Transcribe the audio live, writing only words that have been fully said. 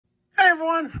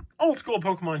everyone, Old School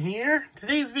Pokemon here.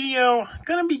 Today's video,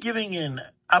 gonna be giving an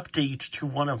update to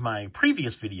one of my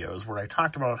previous videos where I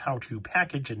talked about how to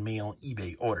package and mail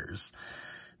eBay orders.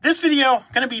 This video,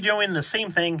 gonna be doing the same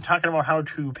thing, talking about how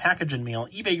to package and mail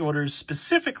eBay orders,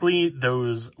 specifically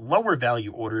those lower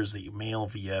value orders that you mail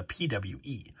via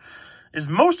PWE. As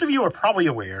most of you are probably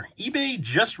aware, eBay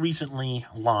just recently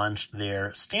launched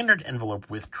their standard envelope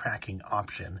with tracking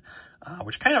option,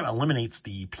 which kind of eliminates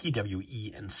the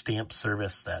PWE and stamp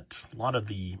service that a lot of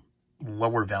the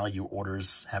lower value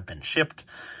orders have been shipped.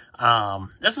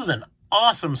 This is an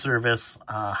awesome service.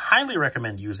 Highly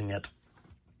recommend using it.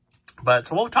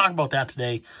 So we'll talk about that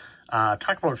today.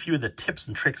 Talk about a few of the tips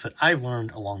and tricks that I've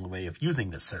learned along the way of using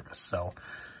this service. So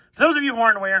for those of you who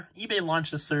aren't aware, eBay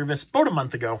launched this service about a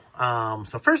month ago.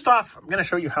 So first off, I'm going to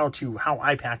show you how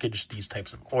I package these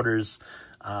types of orders.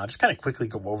 Just kind of quickly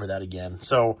go over that again.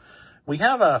 So we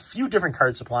have a few different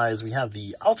card supplies. We have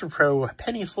the Ultra Pro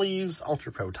penny sleeves,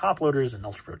 Ultra Pro top loaders, and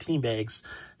Ultra Pro team bags.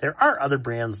 There are other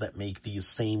brands that make these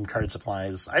same card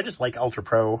supplies. I just like Ultra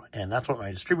Pro, and that's what my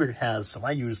distributor has, so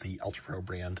I use the Ultra Pro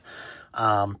brand.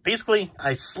 Basically,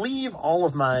 I sleeve all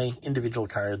of my individual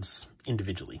cards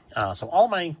individually. So all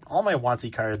my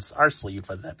WotC cards are sleeved,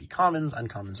 whether that be commons,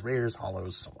 uncommons, rares,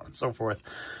 holos, so on and so forth.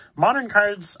 Modern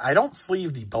cards, I don't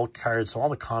sleeve the bulk cards, so all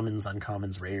the commons,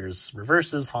 uncommons, rares,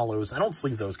 reverses, holos, I don't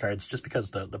sleeve those cards just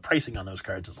because the pricing on those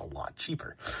cards is a lot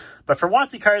cheaper. But for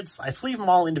WotC cards, I sleeve them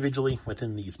all individually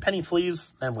within these penny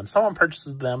sleeves. Then when someone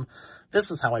purchases them, this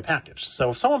is how I package.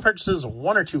 So if someone purchases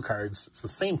one or two cards, it's the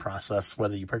same process,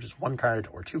 whether you purchase one card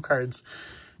or two cards.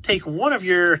 Take one of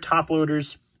your top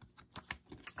loaders,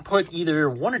 put either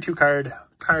one or two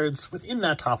cards within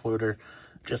that top loader,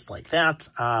 just like that.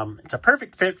 It's a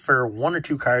perfect fit for one or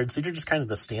two cards. These are just kind of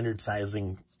the standard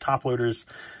sizing top loaders.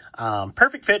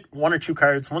 Perfect fit, one or two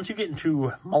cards. Once you get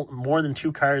into more than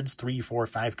two cards, 3, 4,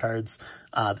 5 cards,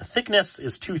 the thickness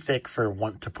is too thick for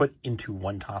to put into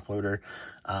one top loader.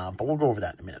 But we'll go over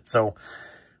that in a minute. So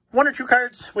one or two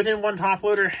cards within one top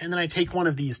loader, and then I take one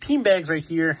of these team bags right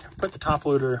here, put the top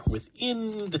loader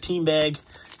within the team bag,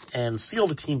 and seal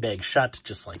the team bag shut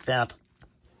just like that.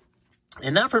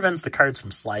 And that prevents the cards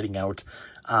from sliding out.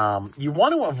 You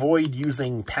want to avoid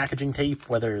using packaging tape,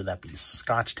 whether that be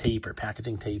Scotch tape or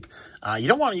packaging tape. You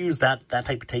don't want to use that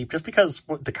type of tape just because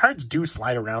the cards do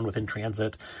slide around within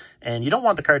transit, and you don't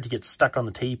want the card to get stuck on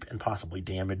the tape and possibly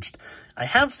damaged. I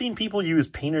have seen people use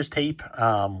painter's tape,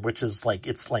 which is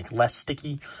it's less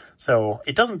sticky, so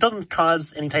it doesn't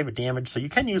cause any type of damage. So you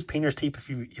can use painter's tape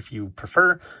if you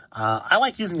prefer. I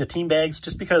like using the team bags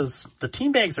just because the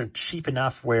team bags are cheap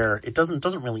enough where it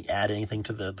doesn't really add anything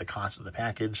to the cost of the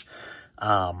package.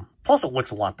 Plus it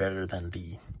looks a lot better than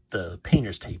the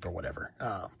painter's tape or whatever.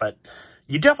 But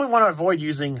you definitely want to avoid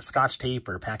using Scotch tape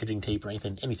or packaging tape or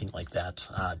anything like that.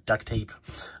 Duct tape.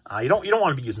 You don't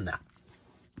want to be using that.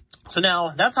 So now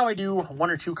that's how I do one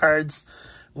or two cards.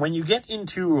 When you get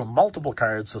into multiple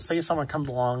cards, so say someone comes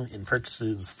along and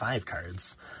purchases 5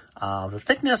 cards, the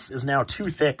thickness is now too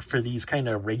thick for these kind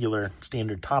of regular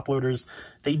standard top loaders.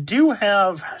 They do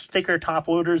have thicker top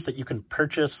loaders that you can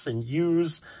purchase and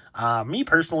use. Me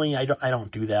personally, I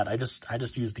don't do that. I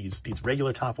just use these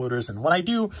regular top loaders. And what I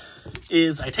do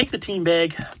is I take the team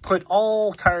bag, put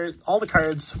all the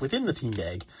cards within the team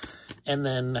bag, and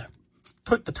then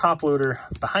put the top loader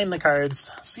behind the cards,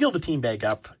 seal the team bag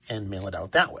up, and mail it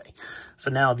out that way.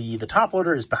 So now the top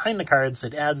loader is behind the cards.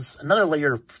 It adds another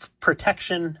layer of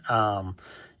protection.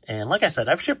 And like I said,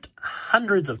 I've shipped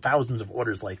hundreds of thousands of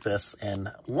orders like this, and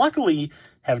luckily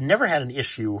have never had an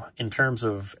issue in terms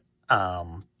of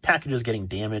packages getting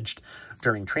damaged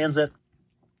during transit.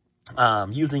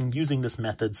 Using this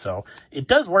method, so it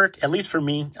does work, at least for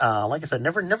me. Like I said,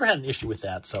 never had an issue with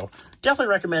that, so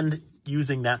definitely recommend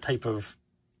using that type of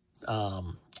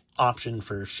option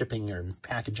for shipping or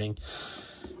packaging.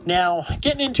 Now,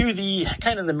 getting into the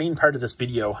kind of the main part of this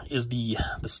video is the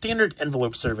standard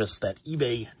envelope service that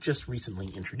eBay just recently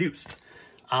introduced.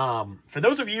 For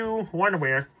those of you who aren't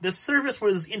aware, this service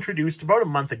was introduced about a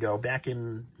month ago, back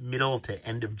in middle to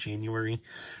end of January.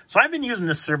 So I've been using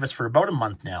this service for about a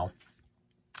month now.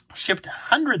 Shipped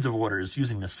hundreds of orders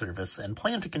using this service and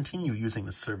plan to continue using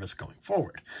this service going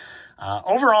forward.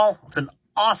 Overall, it's an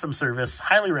awesome service.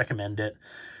 Highly recommend it.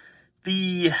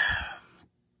 The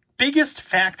biggest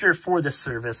factor for this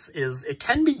service is it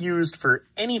can be used for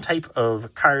any type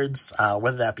of cards,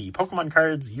 whether that be Pokemon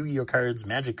cards, Yu-Gi-Oh cards,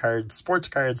 Magic cards, sports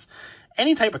cards,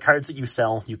 any type of cards that you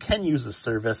sell, you can use this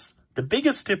service. The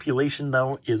biggest stipulation,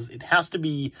 though, is it has to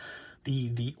be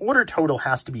the order total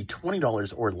has to be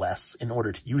 $20 or less in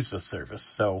order to use this service.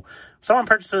 So if someone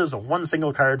purchases one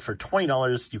single card for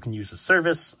 $20, you can use the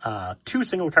service. 2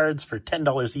 single cards for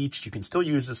 $10 each, you can still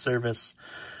use the service.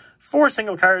 4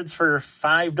 single cards for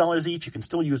 $5 each, you can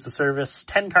still use the service.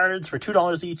 10 cards for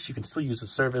 $2 each, you can still use the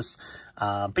service.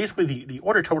 Basically, the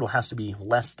order total has to be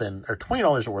less than, or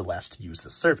 $20 or less to use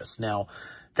this service. Now,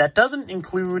 that doesn't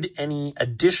include any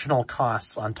additional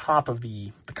costs on top of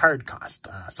the card cost.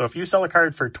 So if you sell a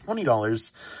card for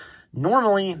 $20,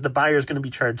 normally the buyer is going to be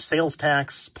charged sales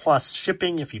tax plus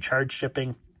shipping if you charge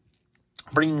shipping,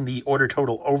 bringing the order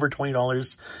total over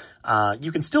 $20.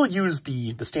 You can still use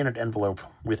the standard envelope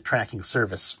with tracking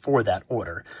service for that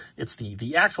order. It's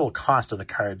the actual cost of the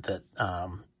card that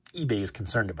eBay is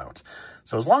concerned about.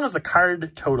 So as long as the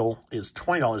card total is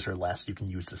 $20 or less, you can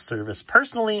use this service.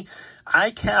 Personally,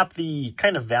 I cap the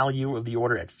kind of value of the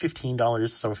order at $15.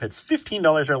 So if it's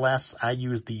 $15 or less, I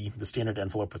use the standard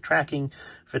envelope with tracking.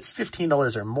 If it's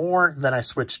 $15 or more, then I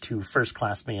switch to first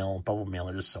class mail, bubble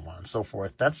mailers, so on and so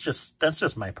forth. That's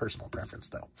just my personal preference,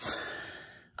 though.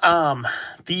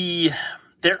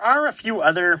 There are a few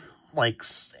other like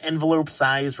envelope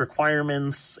size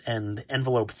requirements and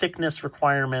envelope thickness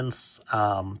requirements,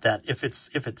 that if it's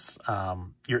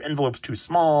your envelope's too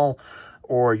small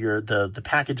or the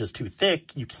package is too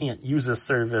thick, you can't use this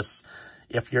service.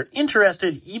 If you're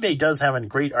interested, eBay does have a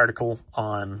great article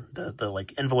on the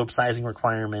like envelope sizing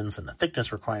requirements and the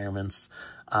thickness requirements.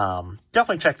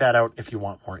 Definitely check that out if you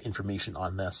want more information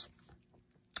on this.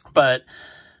 But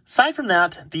aside from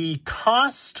that, the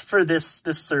cost for this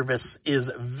service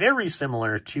is very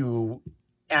similar to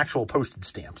actual postage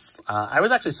stamps. I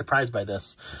was actually surprised by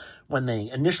this when they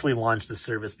initially launched the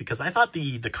service because I thought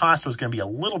the cost was going to be a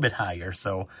little bit higher.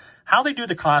 So how they do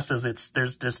the cost is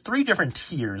there's 3 different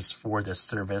tiers for this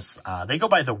service. They go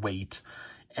by the weight,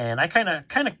 and I kind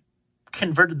of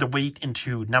converted the weight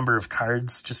into number of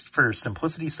cards just for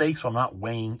simplicity's sake, so I'm not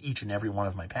weighing each and every one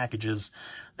of my packages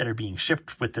that are being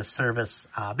shipped with this service.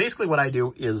 Basically what I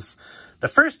do is the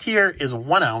first tier is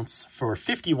 1 ounce for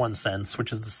 51 cents,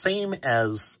 which is the same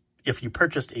as if you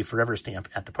purchased a Forever stamp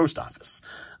at the post office.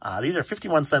 These are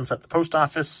 51 cents at the post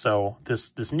office, so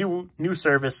this new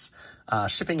service,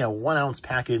 shipping a 1 ounce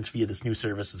package via this new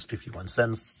service is 51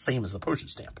 cents, same as a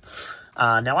postage stamp.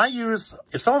 Now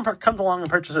if someone comes along and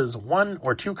purchases 1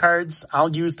 or 2 cards,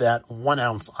 I'll use that 1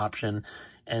 ounce option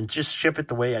and just ship it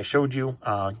the way I showed you.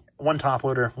 1 top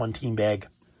loader, 1 team bag,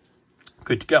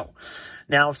 good to go.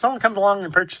 Now, if someone comes along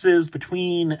and purchases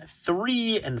between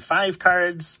 3 and 5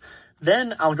 cards,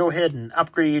 then I'll go ahead and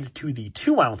upgrade to the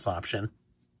 2 ounce option,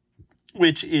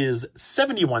 which is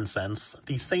 71 cents,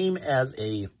 the same as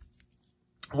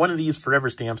one of these Forever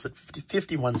stamps at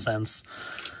 51 cents,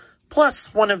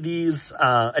 plus one of these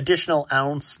additional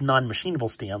ounce non-machinable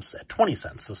stamps at 20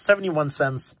 cents, so 71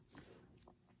 cents.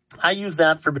 I use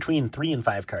that for between 3 and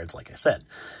 5 cards, like I said.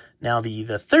 Now,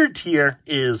 the third tier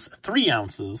is 3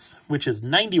 ounces, which is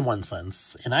 91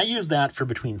 cents, and I use that for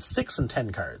between 6 and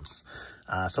 10 cards.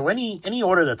 So any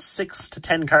order that's 6 to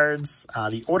 10 cards,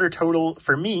 the order total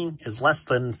for me is less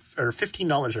than, or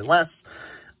 $15 or less.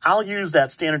 I'll use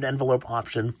that standard envelope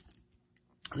option,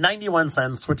 91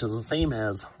 cents, which is the same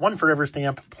as 1 Forever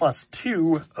stamp plus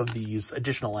 2 of these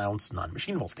additional ounce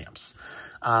non-machinable stamps.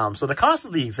 So the cost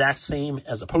is the exact same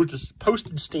as a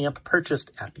postage stamp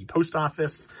purchased at the post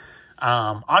office.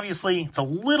 Obviously, it's a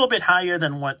little bit higher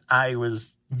than what I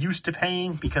was used to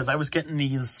paying because I was getting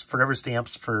these Forever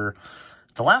stamps for...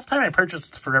 The last time I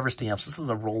purchased Forever stamps, this is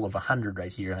a roll of 100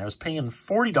 right here, and I was paying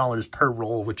 $40 per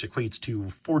roll, which equates to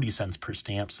 40 cents per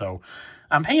stamp. So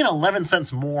I'm paying 11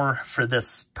 cents more for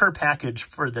this per package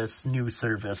for this new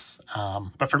service.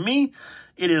 But for me,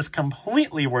 it is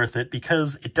completely worth it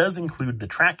because it does include the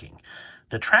tracking.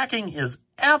 The tracking is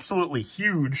absolutely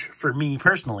huge for me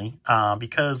personally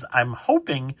because I'm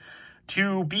hoping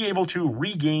to be able to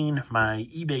regain my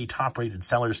eBay top-rated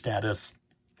seller status.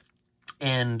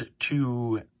 And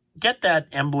to get that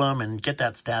emblem and get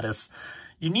that status,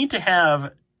 you need to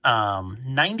have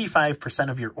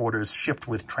 95% of your orders shipped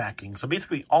with tracking. So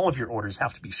basically all of your orders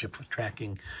have to be shipped with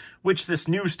tracking, which this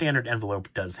new standard envelope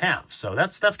does have. So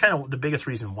that's kind of the biggest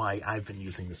reason why I've been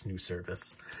using this new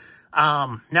service.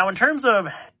 Now, in terms of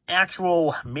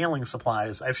actual mailing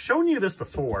supplies, I've shown you this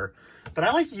before, but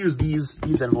I like to use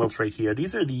these envelopes right here.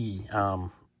 These are the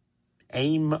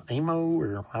AMO,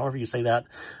 or however you say that,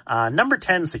 number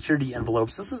 10 security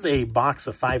envelopes. This is a box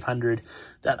of 500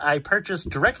 that I purchased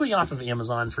directly off of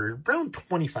Amazon for around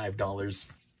 $25.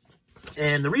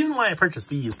 And the reason why I purchased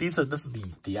this is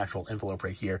the actual envelope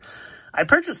right here. I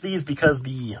purchased these because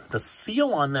the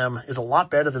seal on them is a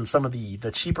lot better than some of the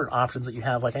cheaper options that you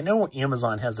have. Like, I know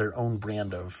Amazon has their own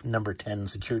brand of number 10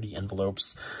 security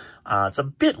envelopes. It's a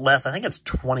bit less. I think it's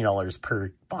 $20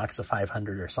 per box of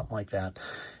 500 or something like that.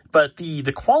 But the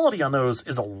quality on those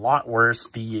is a lot worse.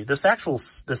 The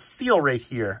seal right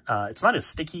here, it's not as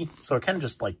sticky, so it can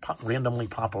just like randomly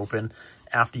pop open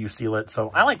after you seal it. So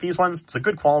I like these ones. It's a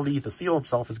good quality. The seal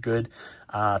itself is good.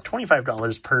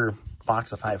 $25 per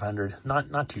box of 500.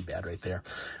 Not too bad right there.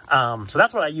 So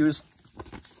that's what I use.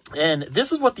 And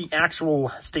this is what the actual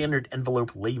standard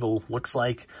envelope label looks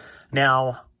like.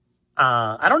 Now,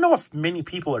 I don't know if many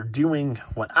people are doing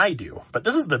what I do, but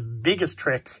this is the biggest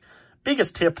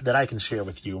tip that I can share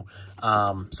with you.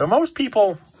 So most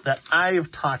people that I've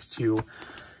talked to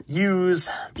use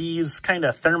these kind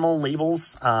of thermal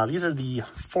labels. These are the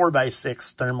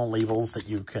 4x6 thermal labels that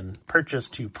you can purchase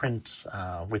to print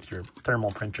with your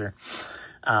thermal printer.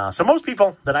 So most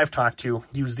people that I've talked to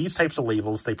use these types of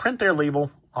labels. They print their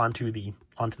label onto the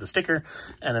sticker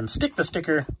and then stick the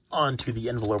sticker onto the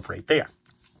envelope right there.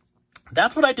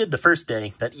 That's what I did the first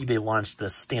day that eBay launched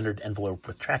this standard envelope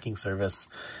with tracking service.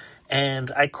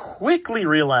 And I quickly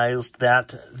realized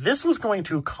that this was going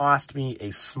to cost me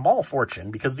a small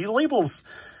fortune because these labels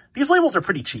are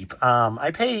pretty cheap.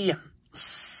 I pay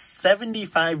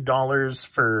 $75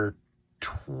 for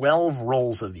 12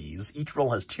 rolls of these. Each roll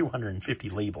has 250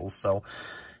 labels, so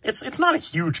it's not a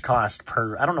huge cost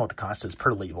per, I don't know what the cost is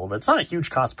per label, but it's not a huge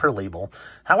cost per label.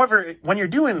 However, when you're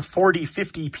doing 40,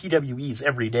 50 PWEs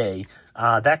every day,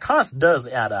 that cost does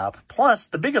add up. Plus,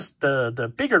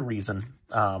 the bigger reason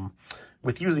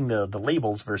with using the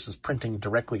labels versus printing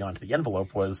directly onto the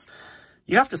envelope was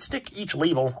you have to stick each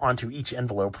label onto each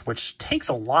envelope, which takes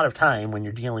a lot of time when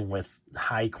you're dealing with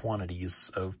high quantities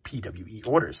of PWE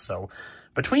orders. So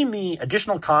between the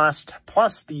additional cost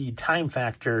plus the time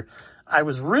factor, I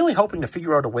was really hoping to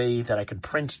figure out a way that I could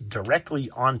print directly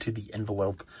onto the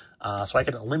envelope so I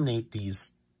could eliminate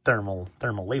these thermal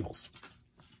labels.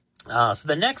 So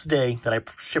the next day that I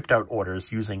shipped out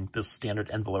orders using this standard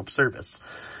envelope service,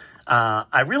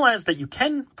 I realized that you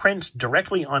can print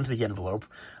directly onto the envelope.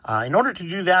 In order to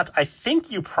do that, I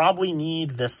think you probably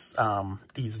need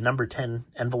these number 10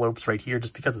 envelopes right here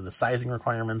just because of the sizing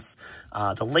requirements.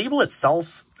 The label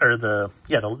itself, or the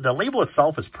label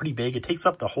itself is pretty big. It takes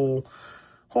up the whole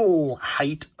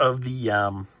height of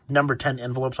the number 10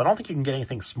 envelope, so I don't think you can get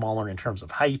anything smaller in terms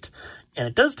of height. And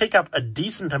it does take up a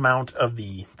decent amount of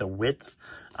the width.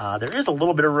 There is a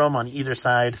little bit of room on either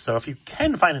side, so if you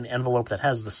can find an envelope that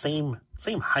has the same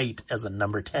height as a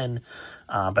number 10,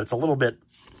 but it's a little bit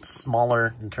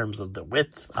smaller in terms of the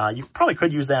width, you probably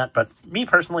could use that. But me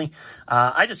personally,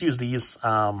 I just use these.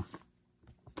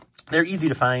 They're easy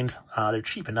to find. They're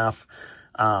cheap enough.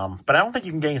 But I don't think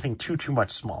you can get anything too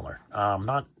much smaller.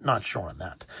 Not sure on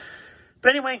that.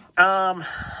 But anyway,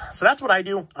 so that's what I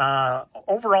do.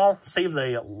 Overall, saves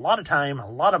a lot of time, a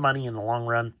lot of money in the long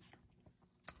run.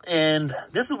 And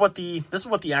this is what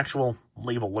the actual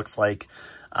label looks like.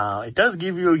 It does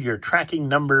give you your tracking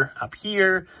number up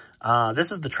here.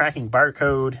 This is the tracking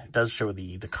barcode. It does show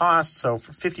the cost. So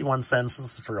for 51 cents,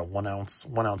 this is for a one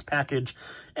ounce package.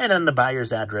 And then the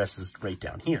buyer's address is right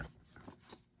down here.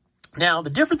 Now, the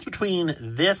difference between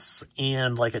this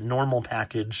and like a normal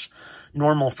package,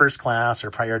 normal first class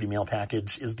or priority mail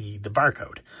package, is the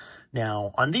barcode.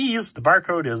 Now, on these, the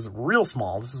barcode is real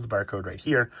small. This is the barcode right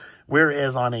here.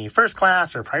 Whereas on a first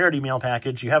class or priority mail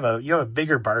package, you have a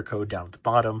bigger barcode down at the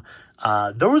bottom.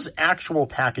 Those actual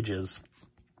packages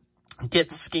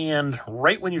get scanned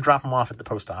right when you drop them off at the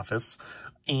post office,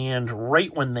 and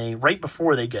right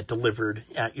before they get delivered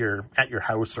at your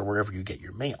house or wherever you get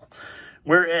your mail.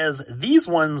 Whereas these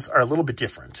ones are a little bit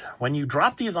different. When you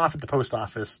drop these off at the post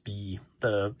office, the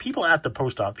people at the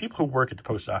post office, people who work at the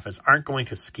post office, aren't going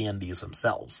to scan these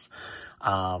themselves.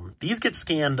 These get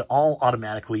scanned all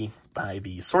automatically by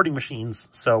the sorting machines.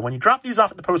 So when you drop these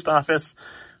off at the post office,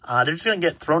 they're just going to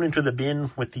get thrown into the bin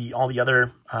with all the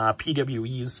other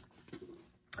PWEs.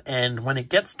 And when it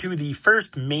gets to the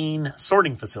first main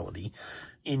sorting facility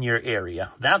in your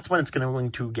area, that's when it's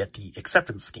going to get the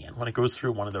acceptance scan. When it goes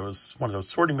through one of those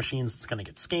sorting machines, it's going to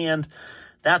get scanned.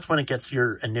 That's when it gets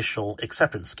your initial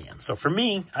acceptance scan. So for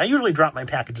me, I usually drop my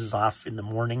packages off in the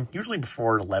morning, usually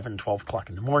before 11, 12 o'clock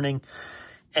in the morning.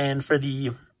 And for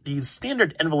these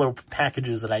standard envelope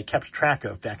packages that I kept track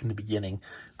of back in the beginning,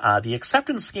 the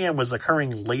acceptance scan was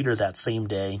occurring later that same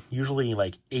day, usually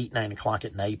like 8, 9 o'clock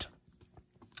at night.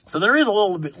 So there is a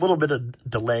little bit of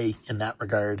delay in that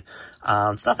regard.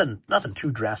 It's nothing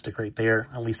too drastic right there,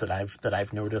 at least that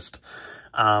I've noticed.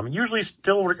 Usually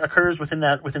still occurs within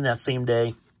that same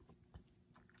day.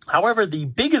 However, the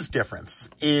biggest difference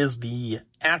is the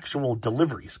actual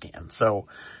delivery scan. So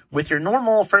with your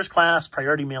normal first class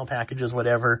priority mail packages,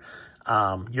 whatever,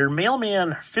 your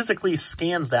mailman physically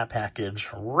scans that package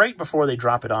right before they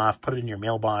drop it off, put it in your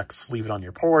mailbox, leave it on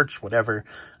your porch, whatever.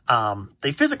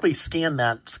 They physically scan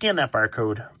that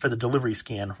barcode for the delivery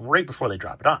scan right before they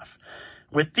drop it off.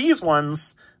 With these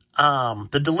ones,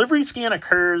 the delivery scan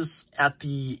occurs at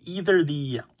either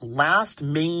the last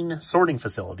main sorting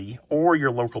facility or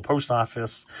your local post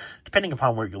office, depending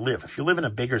upon where you live. If you live in a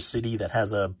bigger city that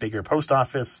has a bigger post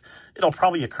office, it'll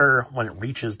probably occur when it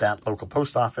reaches that local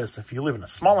post office. If you live in a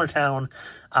smaller town,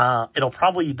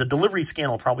 the delivery scan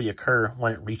will probably occur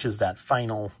when it reaches that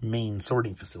final main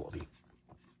sorting facility.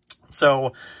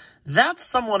 So that's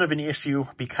somewhat of an issue,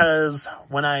 because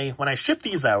when I ship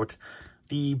these out,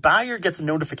 the buyer gets a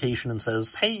notification and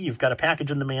says, hey, you've got a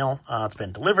package in the mail. It's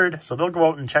been delivered. So they'll go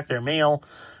out and check their mail,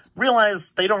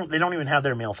 realize they don't even have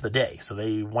their mail for the day. So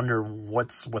they wonder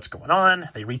what's going on.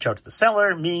 They reach out to the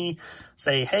seller, me,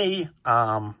 say, hey,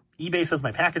 eBay says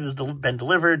my package has been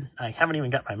delivered. I haven't even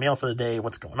got my mail for the day.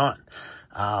 What's going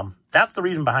on? That's the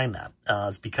reason behind that,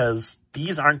 is because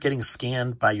these aren't getting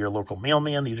scanned by your local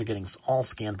mailman. These are getting all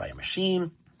scanned by a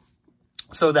machine.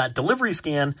 So that delivery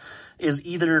scan is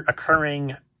either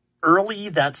occurring early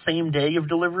that same day of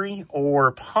delivery,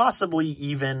 or possibly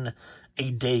even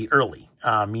a day early,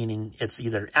 meaning it's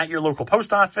either at your local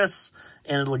post office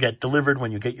and it'll get delivered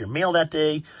when you get your mail that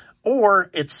day, or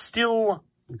it's still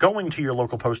going to your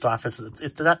local post office.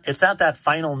 It's at that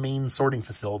final main sorting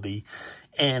facility,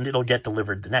 and it'll get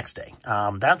delivered the next day.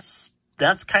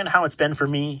 That's kind of how it's been for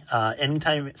me.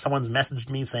 Anytime someone's messaged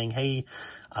me saying, hey,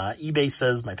 eBay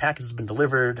says my package has been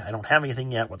delivered, I don't have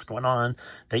anything yet, what's going on?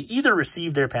 They either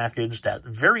receive their package that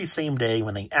very same day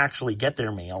when they actually get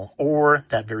their mail, or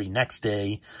that very next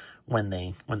day when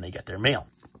they get their mail.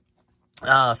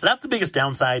 So that's the biggest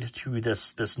downside to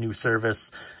this new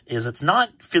service, is it's not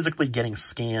physically getting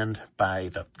scanned by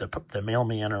the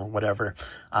mailman or whatever.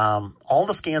 All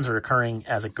the scans are occurring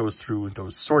as it goes through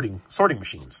those sorting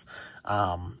machines.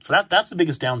 So that's the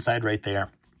biggest downside right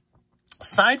there.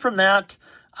 Aside from that,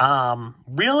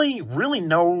 really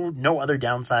no other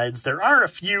downsides. There are a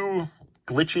few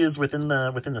glitches within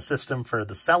the system for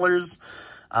the sellers.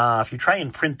 If you try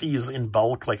and print these in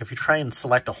bulk, like if you try and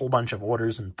select a whole bunch of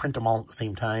orders and print them all at the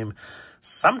same time,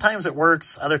 sometimes it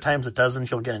works, other times it doesn't.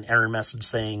 You'll get an error message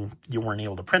saying you weren't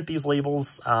able to print these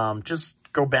labels. Just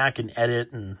go back and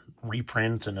edit and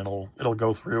reprint, and it'll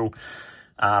go through.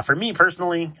 For me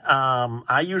personally, I'm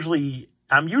usually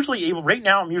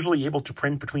able to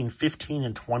print between 15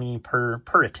 and 20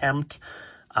 per attempt.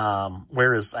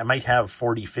 Whereas I might have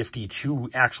 40, 50 to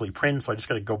actually print, so I just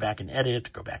got to go back and edit,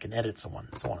 so on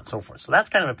and so forth. So that's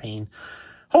kind of a pain.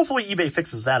 Hopefully eBay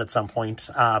fixes that at some point.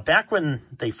 Back when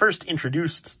they first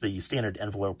introduced the standard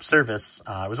envelope service,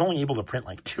 I was only able to print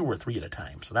like 2 or 3 at a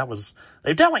time. So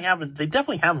they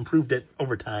definitely have improved it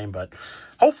over time, but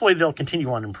hopefully they'll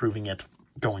continue on improving it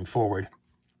going forward.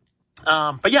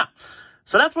 But yeah.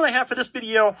 So that's what I have for this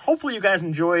video. Hopefully you guys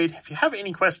enjoyed. If you have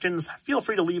any questions, feel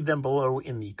free to leave them below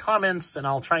in the comments, and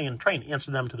I'll try and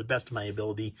answer them to the best of my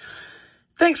ability.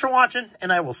 Thanks for watching,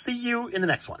 and I will see you in the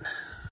next one.